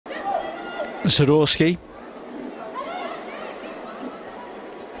Zadorsky.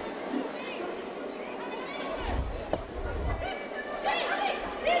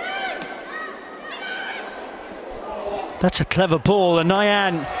 That's a clever ball, and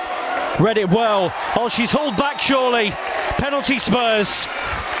Ayane read it well. Oh, she's hauled back surely. Penalty Spurs.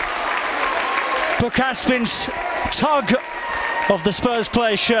 Bukaspin's tug of the Spurs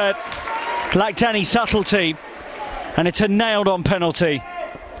player's shirt lacked any subtlety, and it's a nailed-on penalty.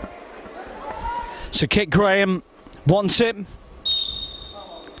 So Kit Graham wants it.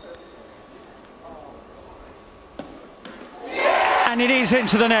 And it is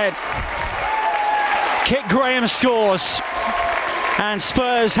into the net. Kit Graham scores, and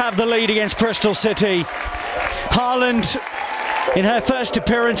Spurs have the lead against Bristol City. Haaland, in her first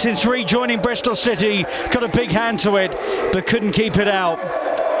appearance since rejoining Bristol City, got a big hand to it, but couldn't keep it out.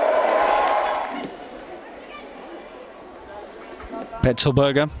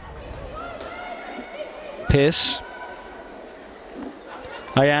 Petzelberger. Pearce.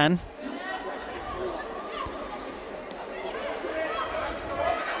 Ayane.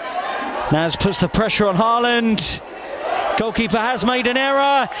 Naz puts the pressure on Haaland. Goalkeeper has made an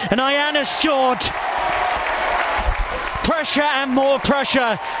error, and Ayane has scored. Pressure and more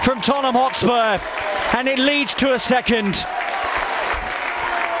pressure from Tottenham Hotspur, and it leads to a second.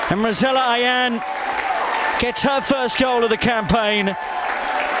 And Rosella Ayane gets her first goal of the campaign.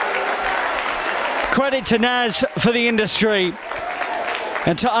 Credit to Naz for the industry,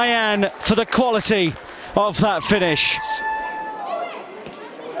 and to Ayane for the quality of that finish.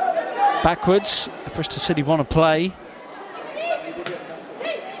 Backwards, Bristol City want to play.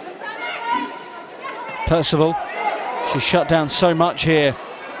 Percival, she's shut down so much here.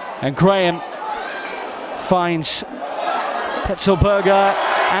 And Graham finds Petzelberger,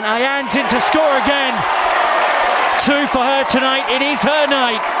 and Ayane's in to score again. 2 for her tonight, it is her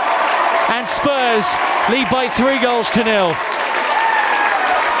night. And Spurs lead by 3 goals to 0.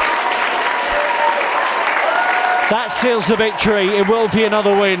 That seals the victory. It will be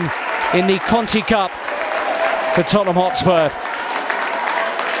another win in the Conti Cup for Tottenham Hotspur.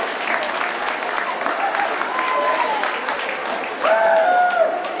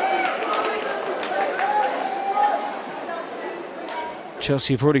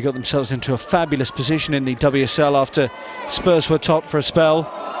 Chelsea have already got themselves into a fabulous position in the WSL after Spurs were top for a spell.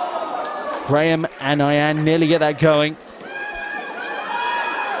 Graham and Ayane nearly get that going.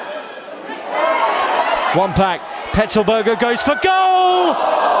 One back. Petzelberger goes for goal!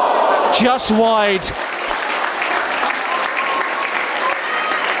 Just wide.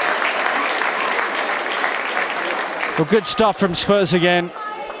 Well, good stuff from Spurs again.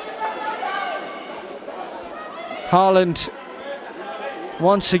 Haaland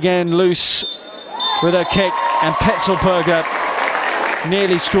once again loose with her kick, and Petzelberger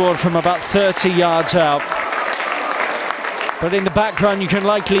nearly scored from about 30 yards out. But in the background you can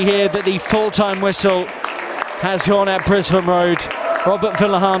likely hear that the full-time whistle has gone at Brisbane Road. Robert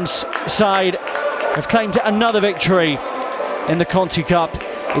Villaham's side have claimed another victory in the Conti Cup.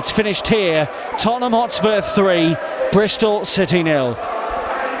 It's finished here, Tottenham Hotspur 3, Bristol City 0.